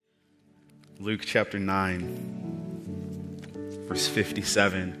Luke chapter 9, verse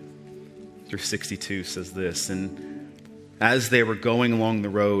 57 through 62 says this, "And as they were going along the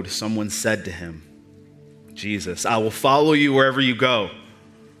road, someone said to him, 'Jesus, I will follow you wherever you go.'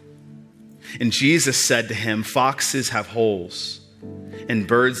 And Jesus said to him, 'Foxes have holes, and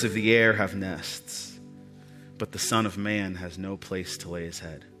birds of the air have nests, but the Son of Man has no place to lay his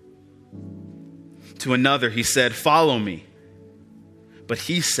head.' To another he said, 'Follow me.' But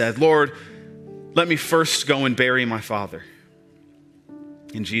he said, 'Lord, let me first go and bury my father.'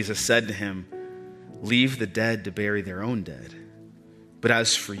 And Jesus said to him, 'Leave the dead to bury their own dead. But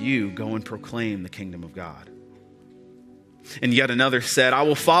as for you, go and proclaim the kingdom of God.' And yet another said, 'I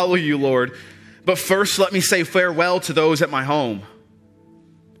will follow you, Lord, but first let me say farewell to those at my home.'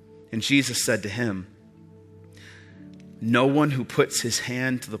 And Jesus said to him, 'No one who puts his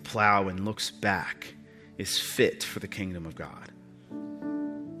hand to the plow and looks back is fit for the kingdom of God.'"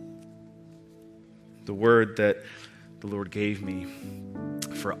 The word that the Lord gave me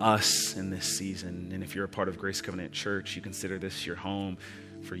for us in this season, and if you're a part of Grace Covenant Church, you consider this your home,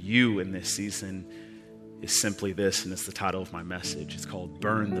 for you in this season is simply this, and it's the title of my message. It's called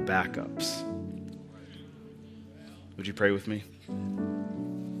Burn the Backups. Would you pray with me?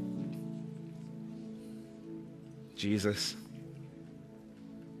 Jesus,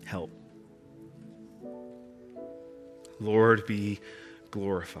 help. Lord, be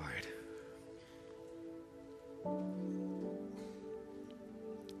glorified.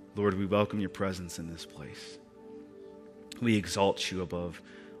 Lord, we welcome your presence in this place. We exalt you above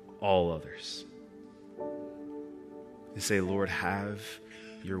all others. We say, Lord, have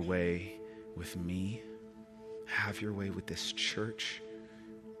your way with me. Have your way with this church.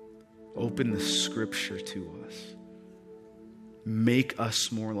 Open the scripture to us. Make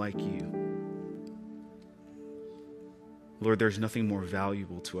us more like you. Lord, there's nothing more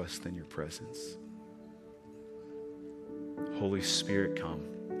valuable to us than your presence. Holy Spirit, come.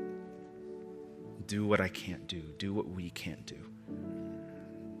 Do what I can't do. Do what we can't do.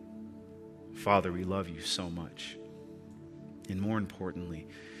 Father, we love you so much. And more importantly,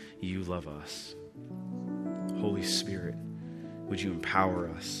 you love us. Holy Spirit, would you empower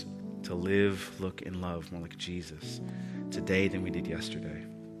us to live, look, and love more like Jesus today than we did yesterday.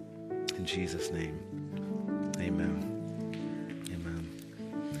 In Jesus' name, amen.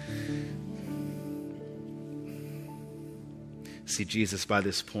 See, Jesus, by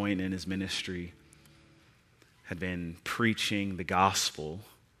this point in his ministry, had been preaching the gospel,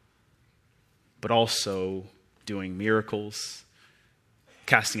 but also doing miracles,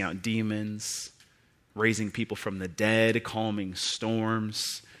 casting out demons, raising people from the dead, calming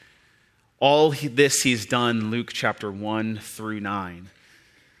storms. All this he's done, Luke chapter 1 through 9.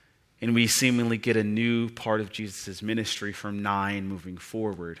 And we seemingly get a new part of Jesus' ministry from 9 moving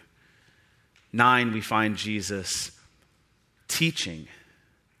forward. 9, we find Jesus teaching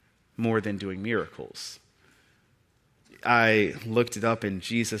more than doing miracles. I looked it up, and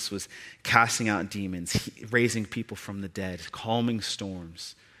Jesus was casting out demons, raising people from the dead, calming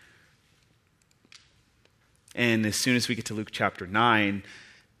storms. And as soon as we get to Luke chapter 9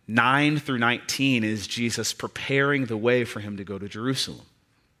 through 19 is Jesus preparing the way for him to go to Jerusalem.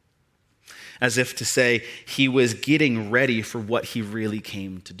 As if to say he was getting ready for what he really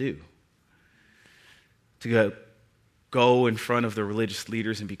came to do. To go in front of the religious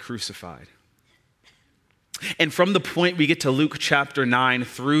leaders and be crucified. And from the point we get to Luke chapter 9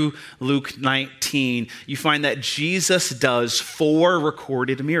 through Luke 19, you find that Jesus does 4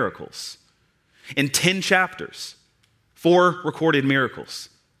 recorded miracles. In 10 chapters, 4 recorded miracles.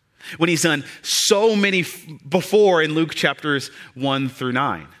 When he's done so many before in Luke chapters 1 through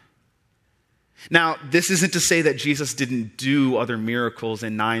 9. Now, this isn't to say that Jesus didn't do other miracles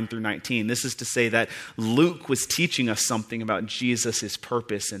in 9 through 19. This is to say that Luke was teaching us something about Jesus'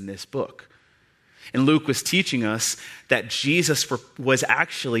 purpose in this book. And Luke was teaching us that Jesus was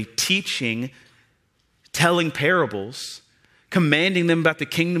actually teaching, telling parables, commanding them about the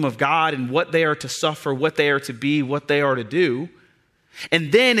kingdom of God and what they are to suffer, what they are to be, what they are to do.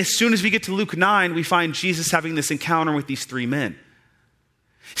 And then as soon as we get to Luke 9, we find Jesus having this encounter with these 3 men,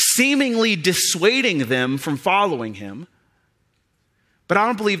 seemingly dissuading them from following him. But I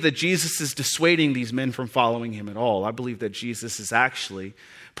don't believe that Jesus is dissuading these men from following him at all. I believe that Jesus is actually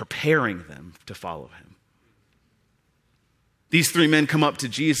preparing them to follow him. These 3 men come up to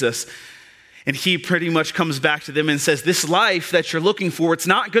Jesus, and he pretty much comes back to them and says, this life that you're looking for, it's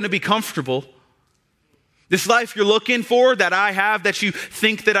not going to be comfortable. This life you're looking for that I have, that you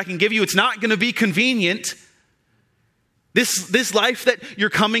think that I can give you, it's not going to be convenient. This life that you're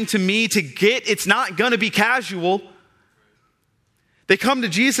coming to me to get, it's not going to be casual. They come to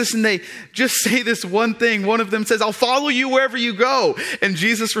Jesus and they just say this one thing. One of them says, I'll follow you wherever you go. And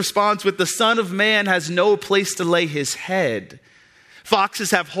Jesus responds with, the Son of Man has no place to lay his head.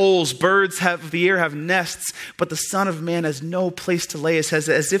 Foxes have holes, birds of the air have nests, but the Son of Man has no place to lay his head.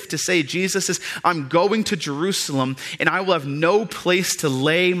 As if to say, Jesus says, I'm going to Jerusalem and I will have no place to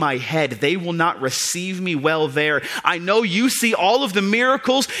lay my head. They will not receive me well there. I know you see all of the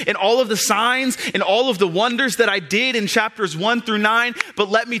miracles and all of the signs and all of the wonders that I did in chapters 1 through 9, but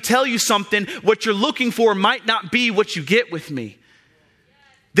let me tell you something. What you're looking for might not be what you get with me.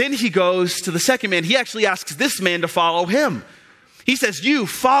 Then he goes to the second man. He actually asks this man to follow him. He says, you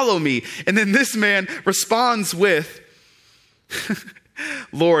follow me. And then this man responds with,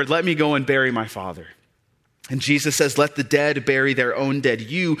 Lord, let me go and bury my father. And Jesus says, let the dead bury their own dead.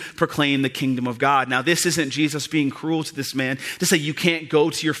 You proclaim the kingdom of God. Now, this isn't Jesus being cruel to this man to say you can't go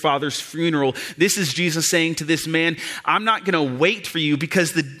to your father's funeral. This is Jesus saying to this man, I'm not going to wait for you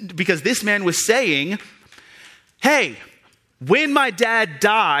because this man was saying, hey, when my dad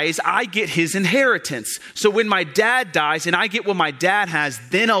dies, I get his inheritance. So when my dad dies and I get what my dad has,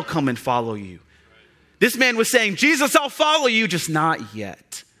 then I'll come and follow you. This man was saying, Jesus, I'll follow you, just not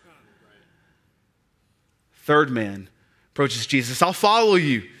yet. Third man approaches Jesus, I'll follow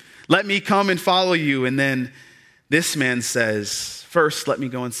you. Let me come and follow you. And then this man says, first, let me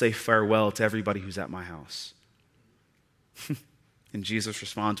go and say farewell to everybody who's at my house. And Jesus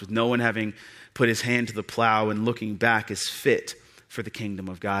responds with, no one having put his hand to the plow and looking back is fit for the kingdom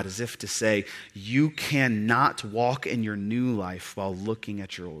of God, as if to say, you cannot walk in your new life while looking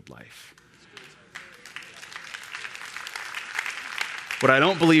at your old life. But I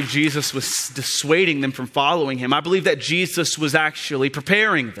don't believe Jesus was dissuading them from following him. I believe that Jesus was actually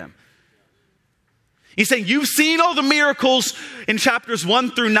preparing them. He's saying, you've seen all the miracles in chapters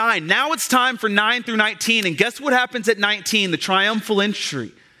 1 through 9. Now it's time for 9 through 19. And guess what happens at 19? The triumphal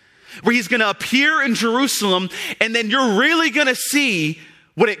entry, where he's going to appear in Jerusalem, and then you're really going to see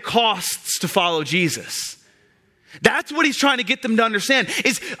what it costs to follow Jesus. That's what he's trying to get them to understand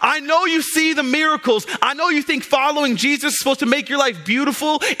is, I know you see the miracles. I know you think following Jesus is supposed to make your life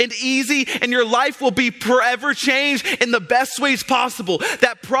beautiful and easy and your life will be forever changed in the best ways possible.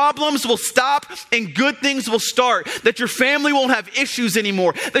 That problems will stop and good things will start. That your family won't have issues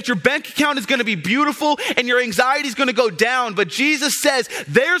anymore. That your bank account is going to be beautiful and your anxiety is going to go down. But Jesus says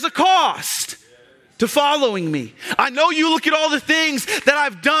there's a cost to following me. I know you look at all the things that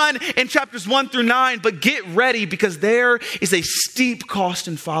I've done in chapters 1 through 9, but get ready because there is a steep cost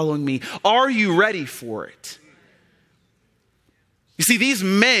in following me. Are you ready for it? You see, these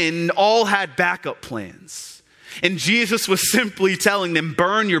men all had backup plans, and Jesus was simply telling them,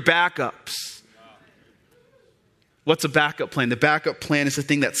 burn your backups. What's a backup plan? The backup plan is the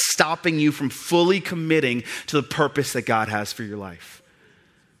thing that's stopping you from fully committing to the purpose that God has for your life.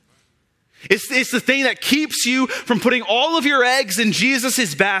 It's the thing that keeps you from putting all of your eggs in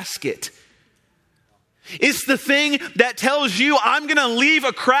Jesus' basket. It's the thing that tells you, I'm going to leave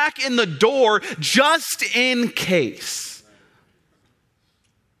a crack in the door just in case.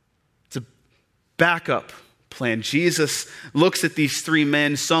 It's a backup plan. Jesus looks at these three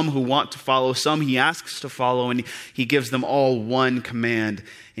men, some who want to follow, some he asks to follow, and he gives them all one command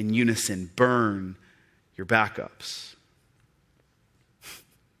in unison: burn your backups.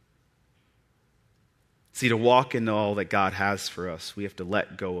 See, to walk into all that God has for us, we have to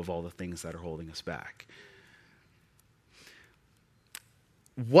let go of all the things that are holding us back.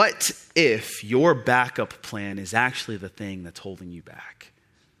 What if your backup plan is actually the thing that's holding you back?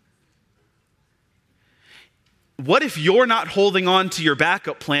 What if you're not holding on to your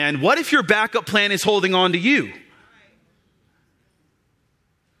backup plan? What if your backup plan is holding on to you?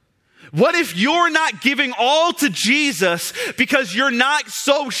 What if you're not giving all to Jesus because you're not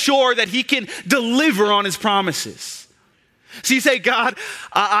so sure that he can deliver on his promises? So you say, God,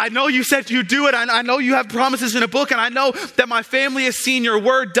 I know you said you do it. I know you have promises in a book, and I know that my family has seen your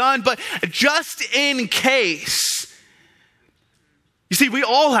word done, but just in case. You see, we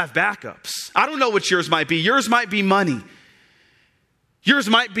all have backups. I don't know what yours might be. Yours might be money. Yours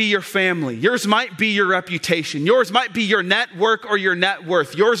might be your family. Yours might be your reputation. Yours might be your network or your net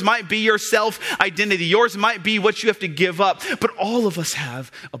worth. Yours might be your self-identity. Yours might be what you have to give up. But all of us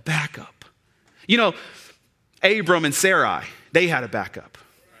have a backup. You know, Abram and Sarai, they had a backup.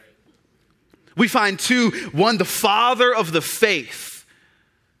 We find one, the father of the faith,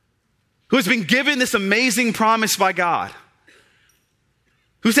 who has been given this amazing promise by God,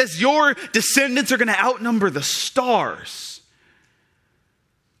 who says your descendants are going to outnumber the stars.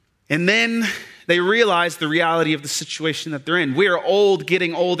 And then They realize the reality of the situation that they're in. We are old,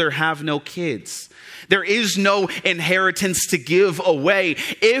 getting older, have no kids. There is no inheritance to give away.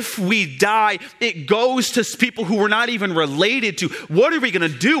 If we die, it goes to people who we're not even related to. What are we going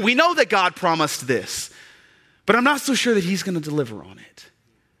to do? We know that God promised this, but I'm not so sure that he's going to deliver on it.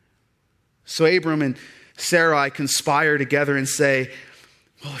 So Abram and Sarai conspire together and say,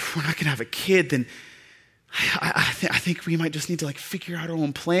 well, if we're not going to have a kid, then I think we might just need to figure out our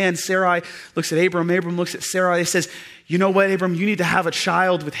own plan. Sarai looks at Abram. Abram looks at Sarai. He says, you know what, Abram, you need to have a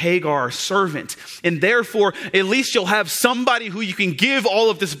child with Hagar, our servant. And therefore, at least you'll have somebody who you can give all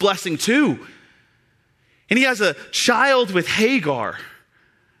of this blessing to. And he has a child with Hagar.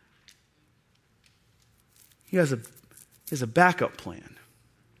 He has a backup plan.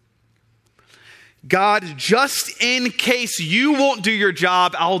 God, just in case you won't do your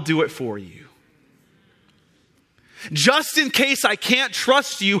job, I'll do it for you. Just in case I can't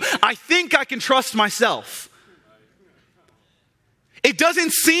trust you, I think I can trust myself. It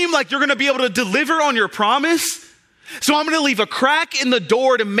doesn't seem like you're going to be able to deliver on your promise, so I'm going to leave a crack in the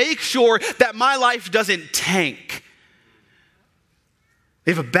door to make sure that my life doesn't tank.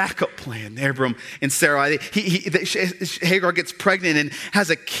 They have a backup plan, Abram and Sarai. Hagar gets pregnant and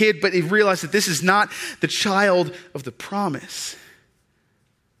has a kid, but they realize that this is not the child of the promise.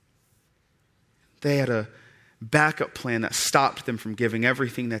 They had a backup plan that stopped them from giving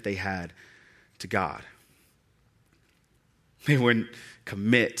everything that they had to God. They wouldn't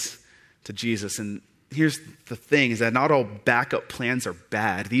commit to Jesus. And here's the thing, is that not all backup plans are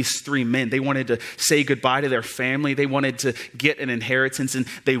bad. These three men, they wanted to say goodbye to their family. They wanted to get an inheritance, and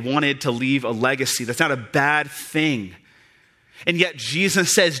they wanted to leave a legacy. That's not a bad thing. And yet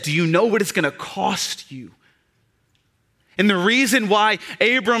Jesus says, do you know what it's going to cost you? And the reason why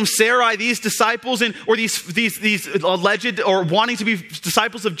Abram, Sarai, these disciples, or these alleged or wanting to be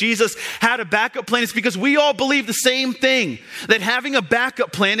disciples of Jesus had a backup plan is because we all believe the same thing, that having a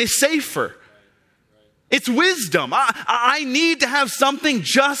backup plan is safer. It's wisdom. I need to have something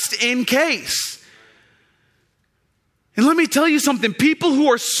just in case. And let me tell you something. People who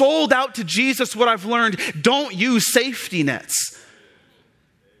are sold out to Jesus, what I've learned, don't use safety nets.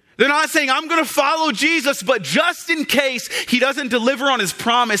 They're not saying, I'm going to follow Jesus, but just in case he doesn't deliver on his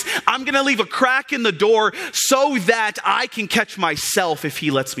promise, I'm going to leave a crack in the door so that I can catch myself if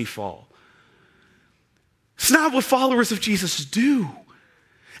he lets me fall. It's not what followers of Jesus do.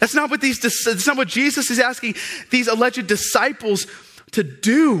 That's not what Jesus is asking these alleged disciples to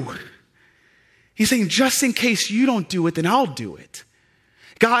do. He's saying, just in case you don't do it, then I'll do it.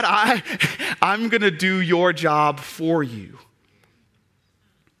 God, I'm going to do your job for you.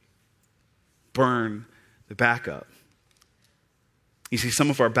 Burn the backup. You see, some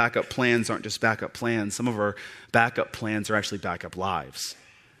of our backup plans aren't just backup plans. Some of our backup plans are actually backup lives.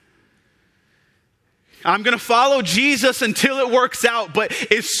 I'm going to follow Jesus until it works out, but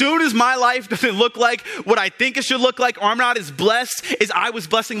as soon as my life doesn't look like what I think it should look like, or I'm not as blessed as I was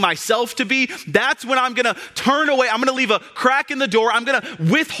blessing myself to be, that's when I'm going to turn away. I'm going to leave a crack in the door. I'm going to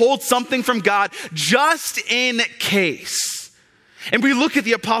withhold something from God just in case. And we look at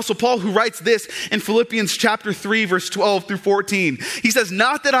the Apostle Paul, who writes this in Philippians chapter 3, verse 12 through 14. He says,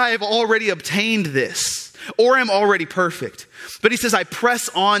 not that I have already obtained this or am already perfect, but he says, I press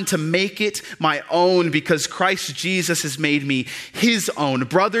on to make it my own because Christ Jesus has made me his own.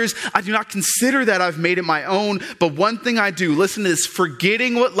 Brothers, I do not consider that I've made it my own, but one thing I do, listen to this,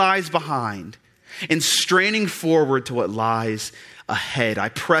 forgetting what lies behind and straining forward to what lies ahead. I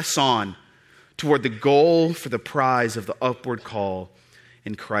press on toward the goal for the prize of the upward call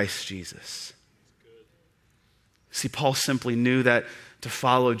in Christ Jesus. See, Paul simply knew that to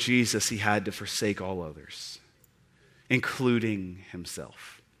follow Jesus, he had to forsake all others, including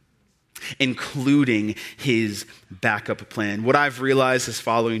himself, including his backup plan. What I've realized as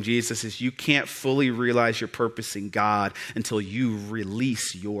following Jesus is you can't fully realize your purpose in God until you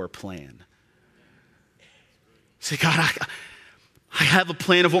release your plan. Say, God, I have a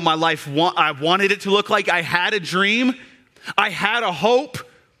plan of what my life I wanted it to look like. I had a dream. I had a hope.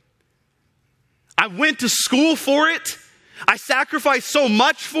 I went to school for it. I sacrificed so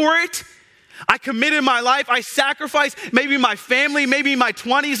much for it. I committed my life. I sacrificed maybe my family, maybe my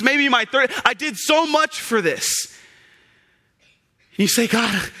 20s, maybe my 30s. I did so much for this. And you say,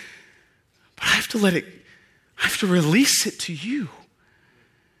 God, but I have to release it to you.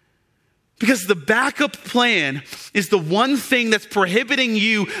 Because the backup plan is the one thing that's prohibiting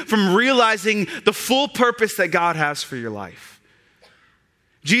you from realizing the full purpose that God has for your life.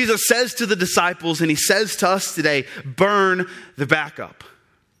 Jesus says to the disciples, and he says to us today, burn the backup.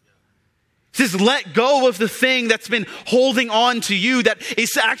 He says, let go of the thing that's been holding on to you, that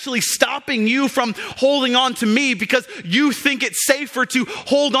is actually stopping you from holding on to me because you think it's safer to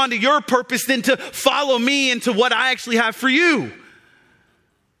hold on to your purpose than to follow me into what I actually have for you.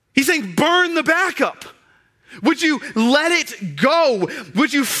 He's saying, burn the backup. Would you let it go?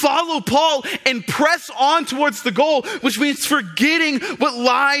 Would you follow Paul and press on towards the goal, which means forgetting what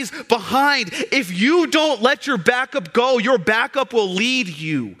lies behind? If you don't let your backup go, your backup will lead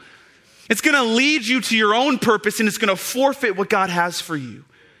you. It's going to lead you to your own purpose, and it's going to forfeit what God has for you.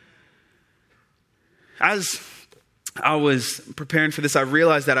 As I was preparing for this, I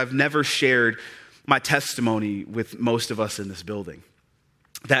realized that I've never shared my testimony with most of us in this building.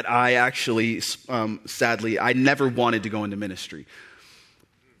 That I actually, sadly, I never wanted to go into ministry.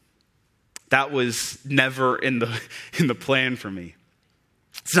 That was never in the plan for me.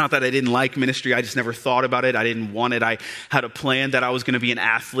 It's not that I didn't like ministry. I just never thought about it. I didn't want it. I had a plan that I was going to be an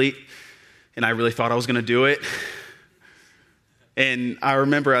athlete, and I really thought I was going to do it. And I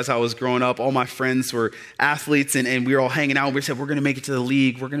remember as I was growing up, all my friends were athletes, and we were all hanging out. We said, we're going to make it to the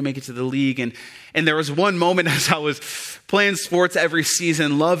league. We're going to make it to the league. And there was one moment as I was playing sports every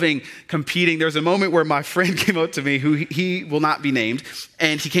season, loving competing. There was a moment where my friend came up to me, who he will not be named.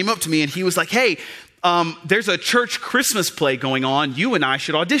 And he came up to me and he was like, hey, there's a church Christmas play going on. You and I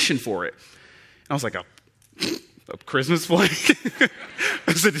should audition for it. And I was like, a Christmas play?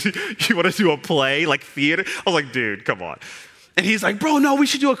 I said, you want to do a play, like theater? I was like, dude, come on. And he's like, bro, no, we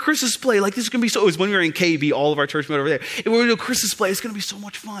should do a Christmas play. Like, this is going to be so, it was when we were in KB, all of our church went over there. And we're going to do a Christmas play. It's going to be so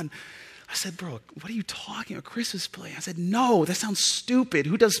much fun. I said, bro, what are you talking about, Christmas play? I said, no, that sounds stupid.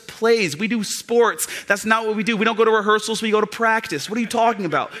 Who does plays? We do sports. That's not what we do. We don't go to rehearsals. We go to practice. What are you talking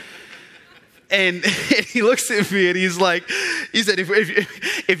about? And he looks at me and he said,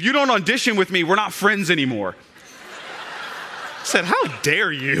 if you don't audition with me, we're not friends anymore. I said, how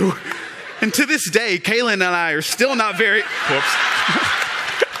dare you? And to this day, Kaylin and I are still not very... Whoops.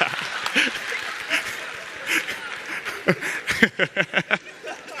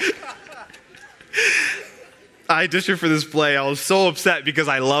 I auditioned for this play. I was so upset because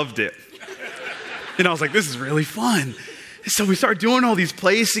I loved it. And I was like, this is really fun. So we started doing all these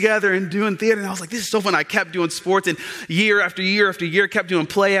plays together and doing theater. And I was like, this is so fun. I kept doing sports, and year after year after year, kept doing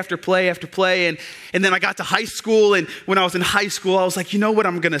play after play after play. And then I got to high school. And when I was in high school, I was like, you know what?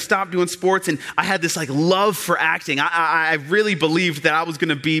 I'm going to stop doing sports. And I had this like love for acting. I really believed that I was going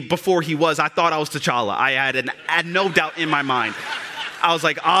to be, before he was, I thought I was T'Challa. I had no doubt in my mind. I was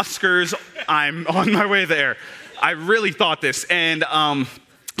like, Oscars, I'm on my way there. I really thought this. And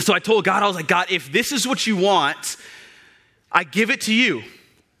so I told God, I was like, God, if this is what you want, I give it to you.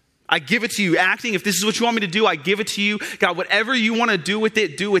 I give it to you. Acting, if this is what you want me to do, I give it to you. God, whatever you want to do with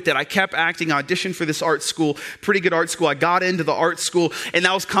it, do with it. I kept acting. I auditioned for this art school, pretty good art school. I got into the art school, and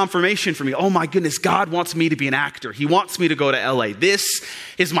that was confirmation for me. Oh my goodness, God wants me to be an actor. He wants me to go to LA. This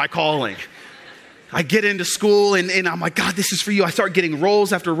is my calling. I get into school and I'm like, God, this is for you. I start getting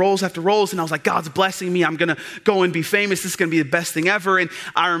roles after roles after roles. And I was like, God's blessing me. I'm going to go and be famous. This is going to be the best thing ever. And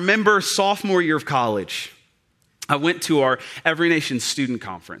I remember sophomore year of college, I went to our Every Nation student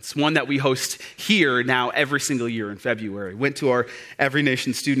conference, one that we host here now every single year in February. Went to our Every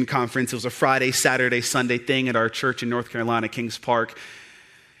Nation student conference. It was a Friday, Saturday, Sunday thing at our church in North Carolina, Kings Park.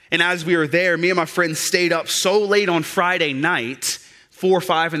 And as we were there, me and my friends stayed up so late on Friday night, 4 or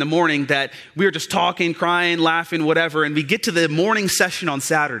 5 in the morning, that we were just talking, crying, laughing, whatever. And we get to the morning session on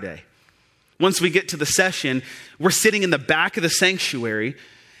Saturday. Once we get to the session, we're sitting in the back of the sanctuary,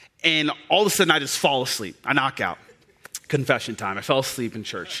 and all of a sudden I just fall asleep. I knock out. Confession time. I fell asleep in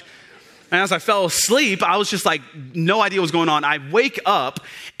church. And as I fell asleep, I was just like, no idea what was going on. I wake up,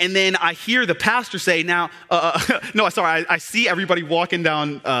 and then I hear the pastor say, I see everybody walking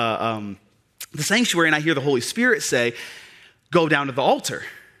down the sanctuary, and I hear the Holy Spirit say, go down to the altar.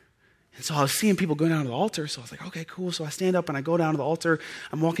 And so I was seeing people go down to the altar. So I was like, okay, cool. So I stand up and I go down to the altar.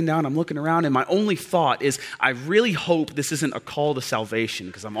 I'm walking down, I'm looking around. And my only thought is, I really hope this isn't a call to salvation,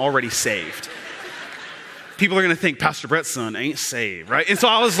 because I'm already saved. People are going to think Pastor Brett's son ain't saved, right? And so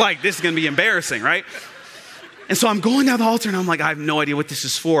I was like, this is going to be embarrassing, right? And so I'm going down the altar and I'm like, I have no idea what this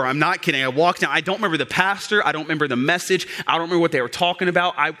is for. I'm not kidding. I walk down. I don't remember the pastor. I don't remember the message. I don't remember what they were talking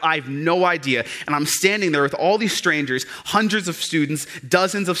about. I have no idea. And I'm standing there with all these strangers, hundreds of students,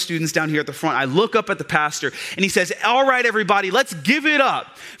 dozens of students down here at the front. I look up at the pastor and he says, all right, everybody, let's give it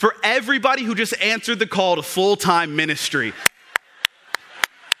up for everybody who just answered the call to full-time ministry.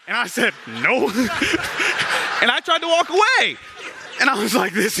 And I said, no. And I tried to walk away. And I was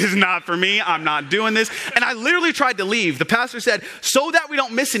like, this is not for me. I'm not doing this. And I literally tried to leave. The pastor said, so that we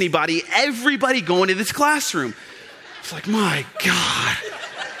don't miss anybody, everybody go into this classroom. It's like, my God.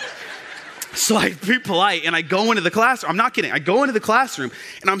 So I be polite and I go into the classroom. I'm not kidding. I go into the classroom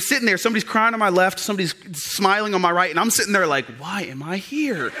and I'm sitting there. Somebody's crying on my left. Somebody's smiling on my right. And I'm sitting there like, why am I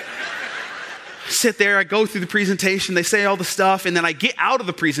here? I sit there. I go through the presentation. They say all the stuff. And then I get out of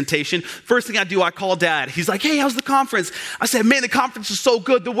the presentation. First thing I do, I call Dad. He's like, hey, how's the conference? I said, man, the conference is so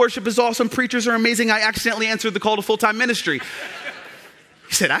good. The worship is awesome. Preachers are amazing. I accidentally answered the call to full-time ministry.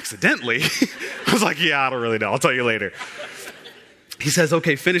 He said, accidentally? I was like, yeah, I don't really know. I'll tell you later. He says,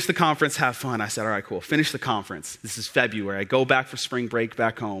 okay, finish the conference, have fun. I said, all right, cool. Finish the conference. This is February. I go back for spring break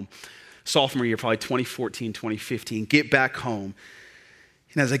back home. Sophomore year, probably 2014, 2015. Get back home.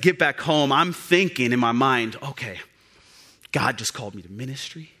 And as I get back home, I'm thinking in my mind, okay, God just called me to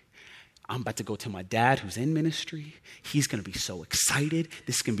ministry. I'm about to go tell my dad who's in ministry. He's going to be so excited.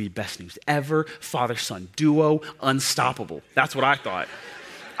 This is going to be the best news ever. Father-son duo, unstoppable. That's what I thought.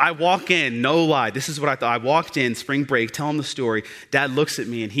 I walk in, no lie, this is what I thought. I walked in, spring break, tell him the story. Dad looks at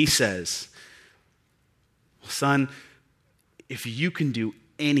me and he says, well, son, if you can do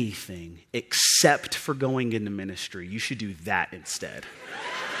anything except for going into ministry, you should do that instead.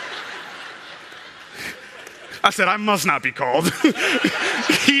 I said, I must not be called.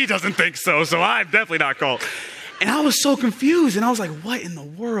 He doesn't think so, so I'm definitely not called. And I was so confused and I was like, what in the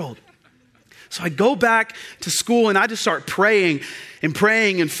world? So I go back to school and I just start praying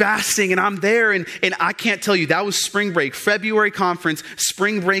and fasting, and I'm there and I can't tell you, that was spring break, February conference,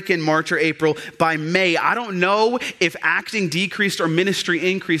 spring break in March or April. By May, I don't know if acting decreased or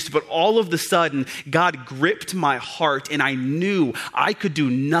ministry increased, but all of a sudden, God gripped my heart and I knew I could do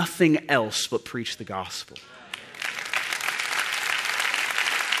nothing else but preach the gospel.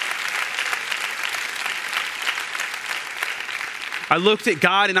 I looked at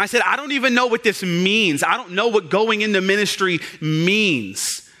God and I said, I don't even know what this means. I don't know what going into ministry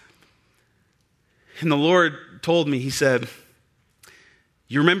means. And the Lord told me, he said,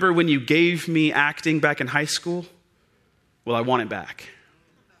 you remember when you gave me acting back in high school? Well, I want it back.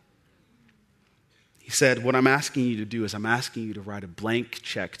 He said, what I'm asking you to do is I'm asking you to write a blank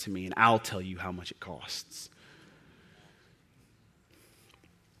check to me and I'll tell you how much it costs.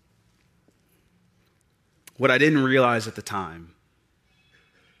 What I didn't realize at the time,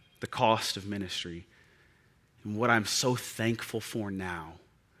 the cost of ministry, and what I'm so thankful for now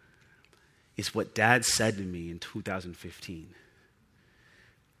is what Dad said to me in 2015.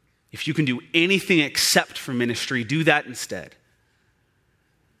 If you can do anything except for ministry, do that instead.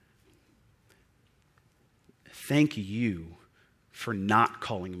 Thank you for not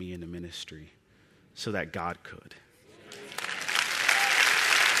calling me into ministry so that God could.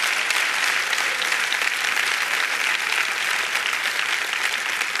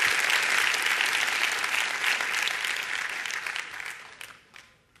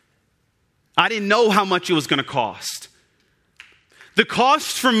 I didn't know how much it was going to cost. The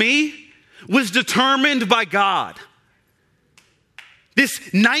cost for me was determined by God. This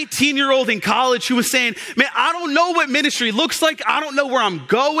 19-year-old in college who was saying, man, I don't know what ministry looks like. I don't know where I'm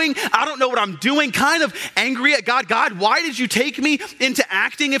going. I don't know what I'm doing. Kind of angry at God. God, why did you take me into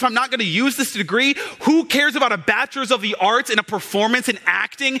acting if I'm not going to use this degree? Who cares about a bachelor's of the arts and a performance in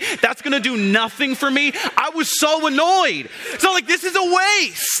acting? That's going to do nothing for me. I was so annoyed. So like, this is a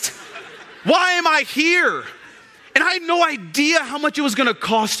waste. Why am I here? And I had no idea how much it was going to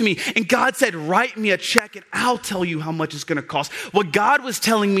cost me. And God said, write me a check and I'll tell you how much it's going to cost. What God was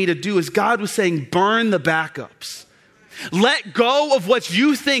telling me to do is God was saying, burn the backups. Let go of what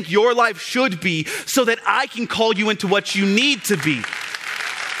you think your life should be so that I can call you into what you need to be.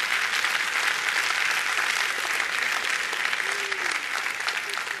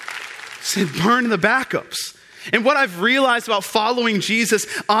 He said, burn the backups. And what I've realized about following Jesus,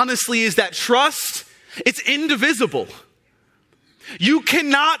 honestly, is that trust, it's indivisible. You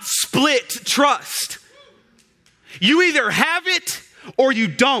cannot split trust. You either have it or you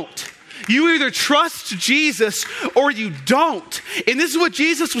don't. You either trust Jesus or you don't. And this is what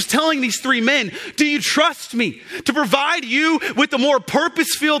Jesus was telling these three men. Do you trust me to provide you with a more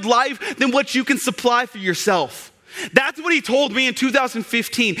purpose-filled life than what you can supply for yourself? That's what he told me in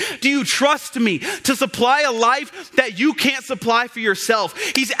 2015. Do you trust me to supply a life that you can't supply for yourself?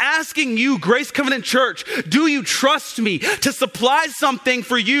 He's asking you, Grace Covenant Church, do you trust me to supply something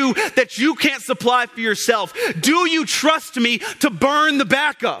for you that you can't supply for yourself? Do you trust me to burn the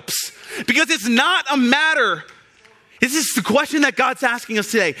backups? Because it's not a matter. This is the question that God's asking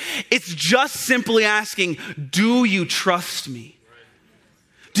us today. It's just simply asking, do you trust me?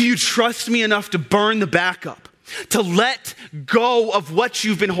 Do you trust me enough to burn the backup? To let go of what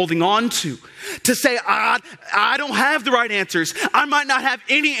you've been holding on to say, I don't have the right answers. I might not have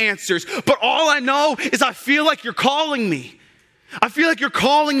any answers, but all I know is I feel like you're calling me. I feel like you're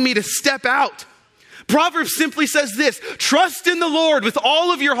calling me to step out. Proverbs simply says this: trust in the Lord with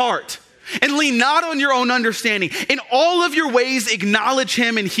all of your heart and lean not on your own understanding. In all of your ways, acknowledge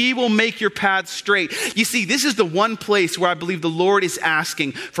him and he will make your paths straight. You see, this is the one place where I believe the Lord is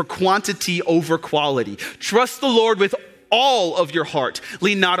asking for quantity over quality. Trust the Lord with all of your heart.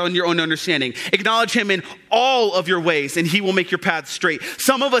 Lean not on your own understanding. Acknowledge him in all of your ways and he will make your paths straight.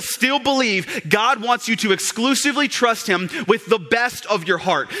 Some of us still believe God wants you to exclusively trust him with the best of your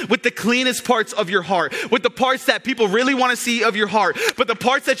heart, with the cleanest parts of your heart, with the parts that people really want to see of your heart. But the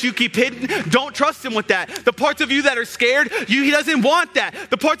parts that you keep hidden, don't trust him with that. The parts of you that are scared, he doesn't want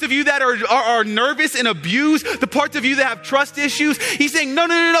that. The parts of you that are nervous and abused, the parts of you that have trust issues, he's saying,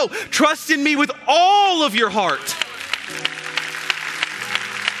 no. Trust in me with all of your heart.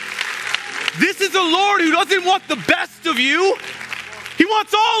 This is a Lord who doesn't want the best of you. He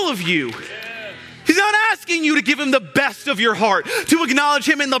wants all of you. He's not asking you to give him the best of your heart, to acknowledge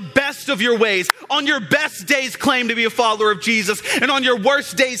him in the best of your ways. On your best days, claim to be a follower of Jesus, and on your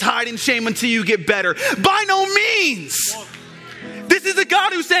worst days, hide in shame until you get better. By no means. This is a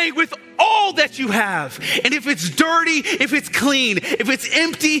God who's saying, with all that you have, and if it's dirty, if it's clean, if it's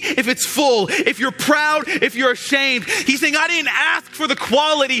empty, if it's full, if you're proud, if you're ashamed, he's saying, I didn't ask for the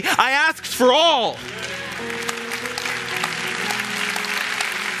quality, I asked for all.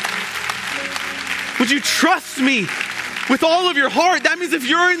 Would you trust me with all of your heart? That means if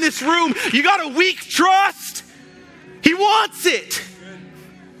you're in this room, you got a weak trust. He wants it.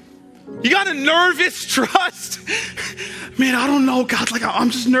 You got a nervous trust. Man, I don't know, God, like I'm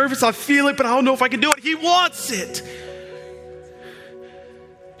just nervous. I feel it, but I don't know if I can do it. He wants it.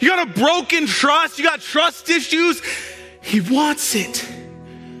 You got a broken trust. You got trust issues. He wants it.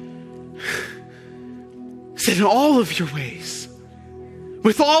 He said, in all of your ways,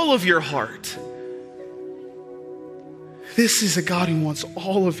 with all of your heart. This is a God who wants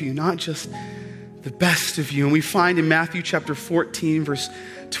all of you, not just the best of you. And we find in Matthew chapter 14, verse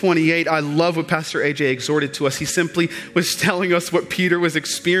 28, I love what Pastor AJ exhorted to us. He simply was telling us what Peter was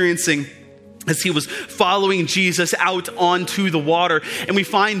experiencing as he was following Jesus out onto the water. And we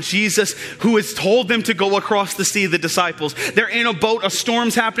find Jesus, who has told them to go across the sea, the disciples. They're in a boat, a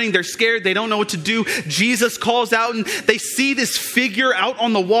storm's happening, they're scared, they don't know what to do. Jesus calls out and they see this figure out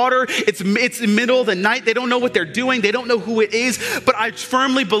on the water. It's the middle of the night, they don't know what they're doing, they don't know who it is. But I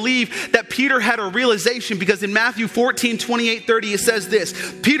firmly believe that Peter had a realization, because in Matthew 14, 28, 30, it says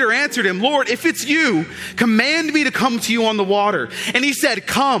this: Peter answered him, Lord, if it's you, command me to come to you on the water. And he said,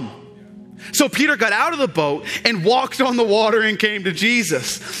 come. So Peter got out of the boat and walked on the water and came to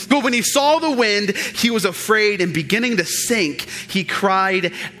Jesus. But when he saw the wind, he was afraid, and beginning to sink, he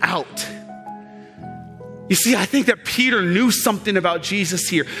cried out. You see, I think that Peter knew something about Jesus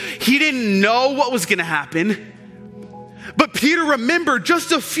here. He didn't know what was going to happen. But Peter remembered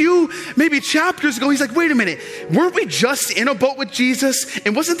just a few, maybe chapters ago, he's like, wait a minute, weren't we just in a boat with Jesus?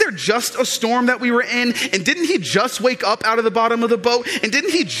 And wasn't there just a storm that we were in? And didn't he just wake up out of the bottom of the boat? And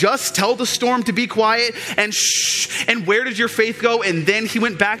didn't he just tell the storm to be quiet? And shh, and where did your faith go? And then he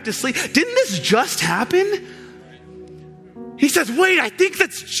went back to sleep. Didn't this just happen? He says, wait, I think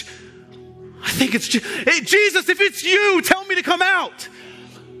it's hey, Jesus, if it's you, tell me to come out.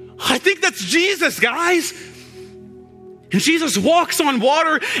 I think that's Jesus, guys. And Jesus walks on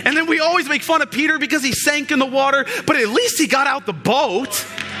water, and then we always make fun of Peter because he sank in the water, but at least he got out the boat.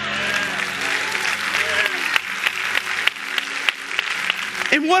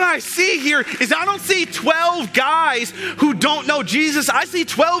 And what I see here is I don't see 12 guys who don't know Jesus. I see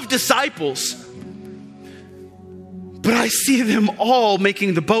 12 disciples. But I see them all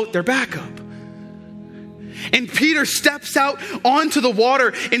making the boat their backup. And Peter steps out onto the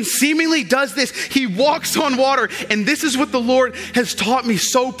water and seemingly does this. He walks on water. And this is what the Lord has taught me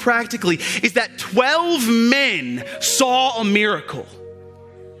so practically, is that 12 men saw a miracle,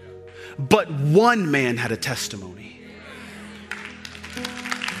 but one man had a testimony.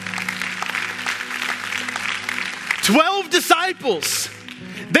 12 disciples.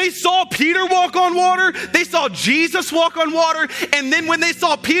 They saw Peter walk on water. They saw Jesus walk on water. And then when they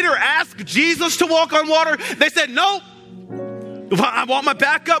saw Peter ask Jesus to walk on water, they said, nope. I want my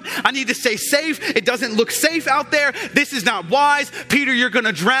backup. I need to stay safe. It doesn't look safe out there. This is not wise. Peter, you're going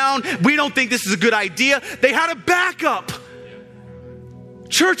to drown. We don't think this is a good idea. They had a backup.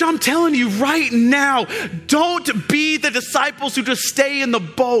 Church, I'm telling you right now, don't be the disciples who just stay in the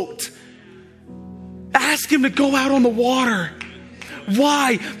boat. Ask him to go out on the water.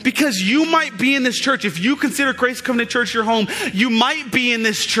 Why? Because you might be in this church. If you consider Grace Covenant Church your home, you might be in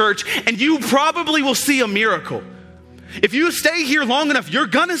this church and you probably will see a miracle. If you stay here long enough, you're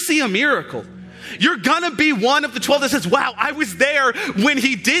going to see a miracle. You're going to be one of the 12 that says, wow, I was there when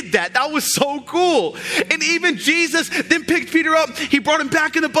he did that. That was so cool. And even Jesus then picked Peter up. He brought him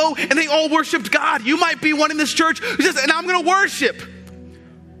back in the boat and they all worshiped God. You might be one in this church who says, and I'm going to worship.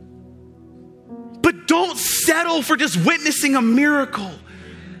 But don't settle for just witnessing a miracle.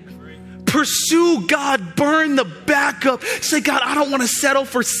 Pursue God, burn the backup. Say, God, I don't want to settle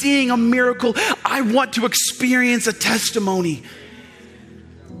for seeing a miracle. I want to experience a testimony.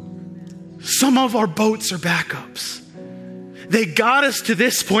 Some of our boats are backups. They got us to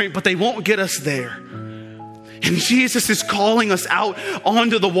this point, but they won't get us there. And Jesus is calling us out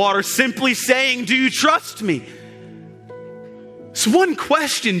onto the water, simply saying, do you trust me? It's one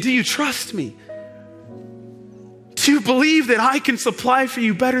question, do you trust me? Do you believe that I can supply for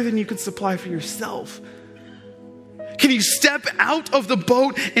you better than you can supply for yourself? Can you step out of the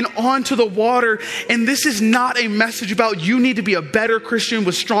boat and onto the water? And this is not a message about you need to be a better Christian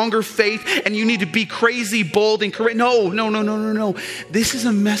with stronger faith and you need to be crazy, bold, and correct. No. This is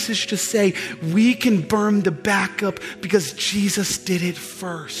a message to say we can burn the backup because Jesus did it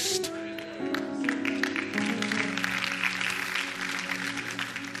first.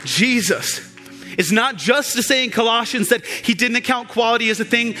 Jesus is not just to say in Colossians that he didn't account equality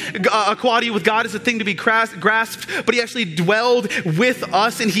with God as a thing to be grasped, but he actually dwelled with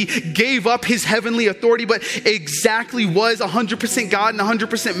us and he gave up his heavenly authority, but exactly was 100% God and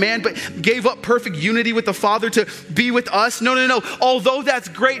 100% man, but gave up perfect unity with the Father to be with us. No. Although that's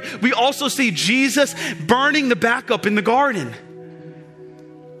great, we also see Jesus burning the backup in the garden.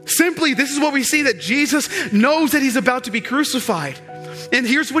 Simply, this is what we see, that Jesus knows that he's about to be crucified. And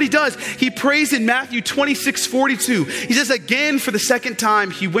here's what he does. He prays in Matthew 26:42. He says, again, for the second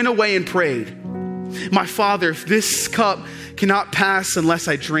time, he went away and prayed, my Father, if this cup cannot pass unless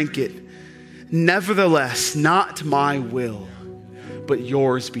I drink it, nevertheless, not my will, but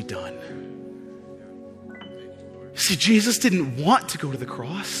yours be done. See, Jesus didn't want to go to the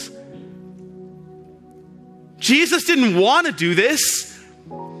cross. Jesus didn't want to do this.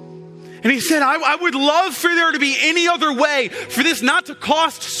 And he said, I would love for there to be any other way, for this not to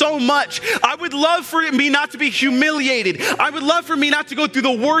cost so much. I would love for me not to be humiliated. I would love for me not to go through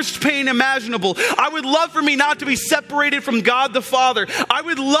the worst pain imaginable. I would love for me not to be separated from God the Father. I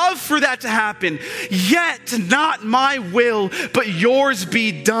would love for that to happen. Yet not my will, but yours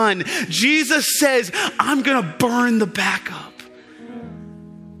be done. Jesus says, I'm going to burn the backup.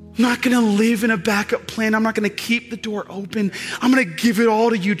 I'm not going to live in a backup plan. I'm not going to keep the door open. I'm going to give it all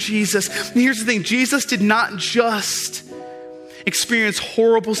to you, Jesus. And here's the thing. Jesus did not just experience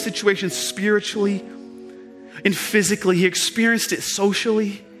horrible situations spiritually and physically. He experienced it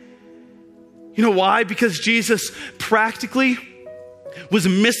socially. You know why? Because Jesus practically was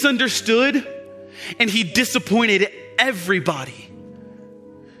misunderstood and he disappointed everybody.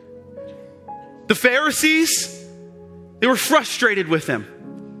 The Pharisees, they were frustrated with him.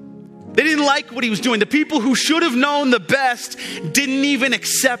 They didn't like what he was doing. The people who should have known the best didn't even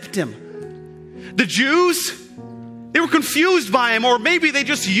accept him. The Jews, they were confused by him, or maybe they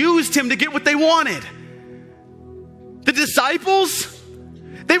just used him to get what they wanted. The disciples,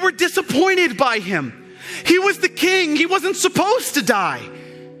 they were disappointed by him. He was the king. He wasn't supposed to die.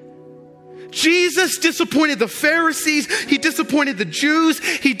 Jesus disappointed the Pharisees. He disappointed the Jews.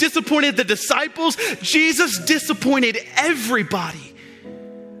 He disappointed the disciples. Jesus disappointed everybody.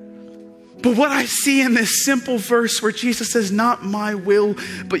 But what I see in this simple verse where Jesus says, not my will,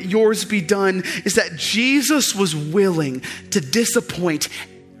 but yours be done, is that Jesus was willing to disappoint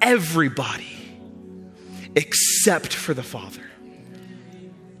everybody except for the Father.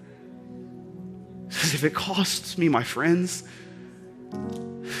 Because if it costs me, my friends,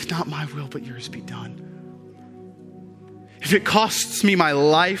 not my will, but yours be done. If it costs me my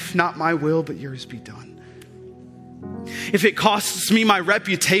life, not my will, but yours be done. If it costs me my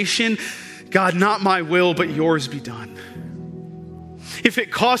reputation, God, not my will, but yours be done. If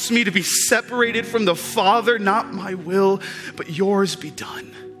it costs me to be separated from the Father, not my will, but yours be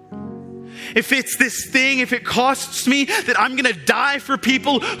done. If it's this thing, if it costs me that I'm going to die for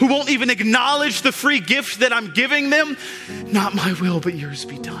people who won't even acknowledge the free gift that I'm giving them, not my will, but yours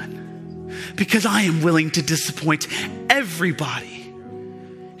be done. Because I am willing to disappoint everybody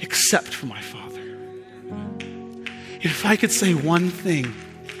except for my Father. And if I could say one thing,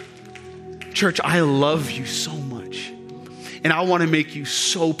 church, I love you so much and I want to make you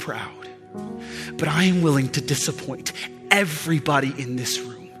so proud, but I am willing to disappoint everybody in this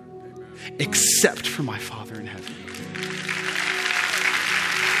room except for my Father in heaven.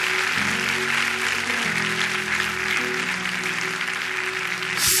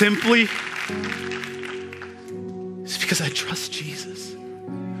 Simply, it's because I trust Jesus.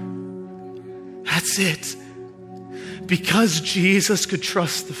 That's it. Because Jesus could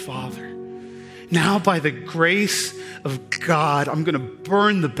trust the Father, now by the grace of God, I'm going to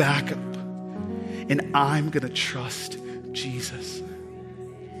burn the backup and I'm going to trust Jesus.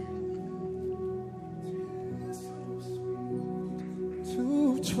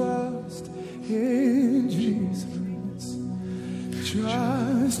 To trust in Jesus,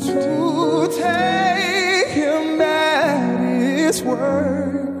 just to take him at his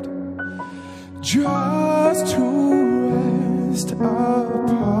word, just to rest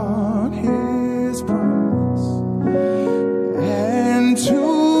upon his promise, and to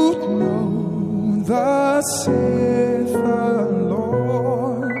know thus saith the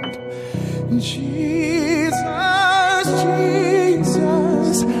Lord. Jesus,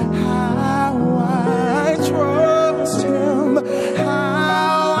 Jesus, how I trust him,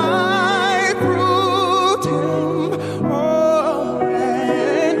 how I proved him more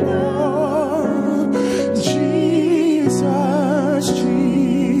and more. Jesus,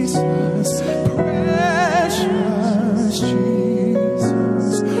 Jesus, precious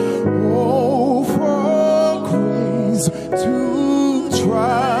Jesus, oh, for grace to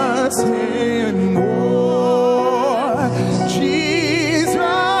trust him more. Jesus,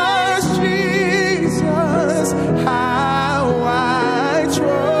 Jesus, how I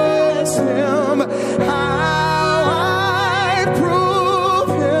trust him, how I prove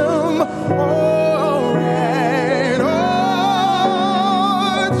him more and more.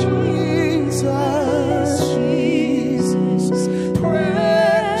 Jesus, Jesus,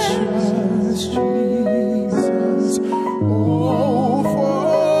 precious Jesus, oh,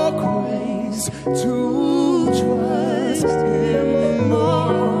 for grace to trust him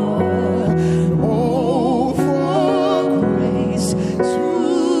more. Oh, for grace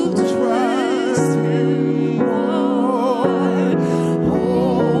to trust him more.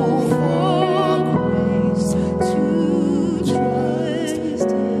 Oh, for grace to trust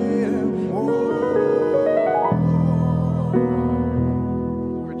him more.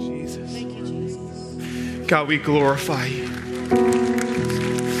 Lord Jesus. God, we glorify you.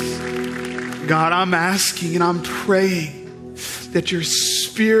 God, I'm asking and I'm praying that your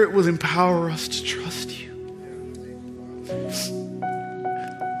Spirit will empower us to trust you.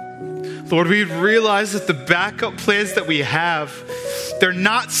 Lord, we realize that the backup plans that we have, they're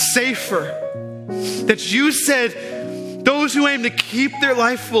not safer. That you said those who aim to keep their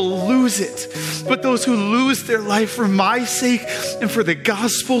life will lose it, but those who lose their life for my sake and for the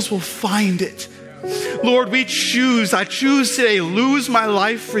gospel's will find it. Lord, I choose today, lose my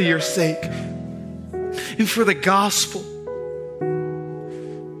life for your sake and for the gospel.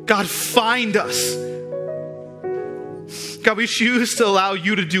 God, find us. God, we choose to allow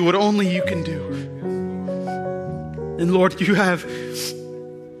you to do what only you can do. And Lord, you have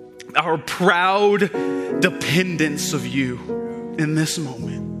our proud dependence of you in this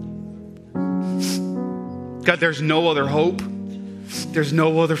moment. God, there's no other hope. There's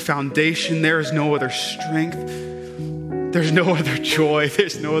no other foundation. There is no other strength. There's no other joy.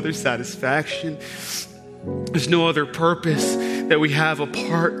 There's no other satisfaction. There's no other purpose that we have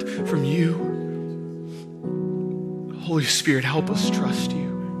apart from you. Holy Spirit, help us trust you.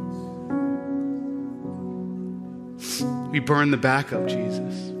 We burn the backup,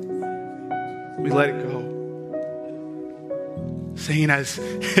 Jesus. We let it go. Saying as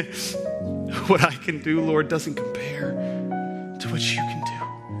what I can do, Lord, doesn't compare to what you can do.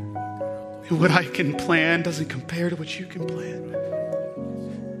 And what I can plan doesn't compare to what you can plan.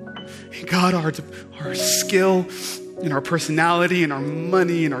 And God, our skill and our personality and our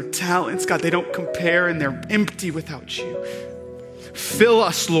money and our talents, God, they don't compare and they're empty without you. Fill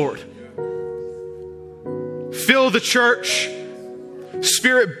us, Lord. Fill the church.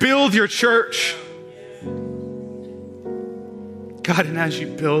 Spirit, build your church. God, and as you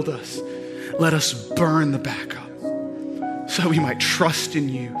build us, let us burn the backup so we might trust in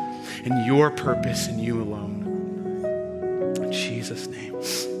you and your purpose and you alone. In Jesus' name,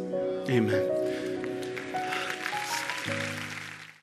 amen.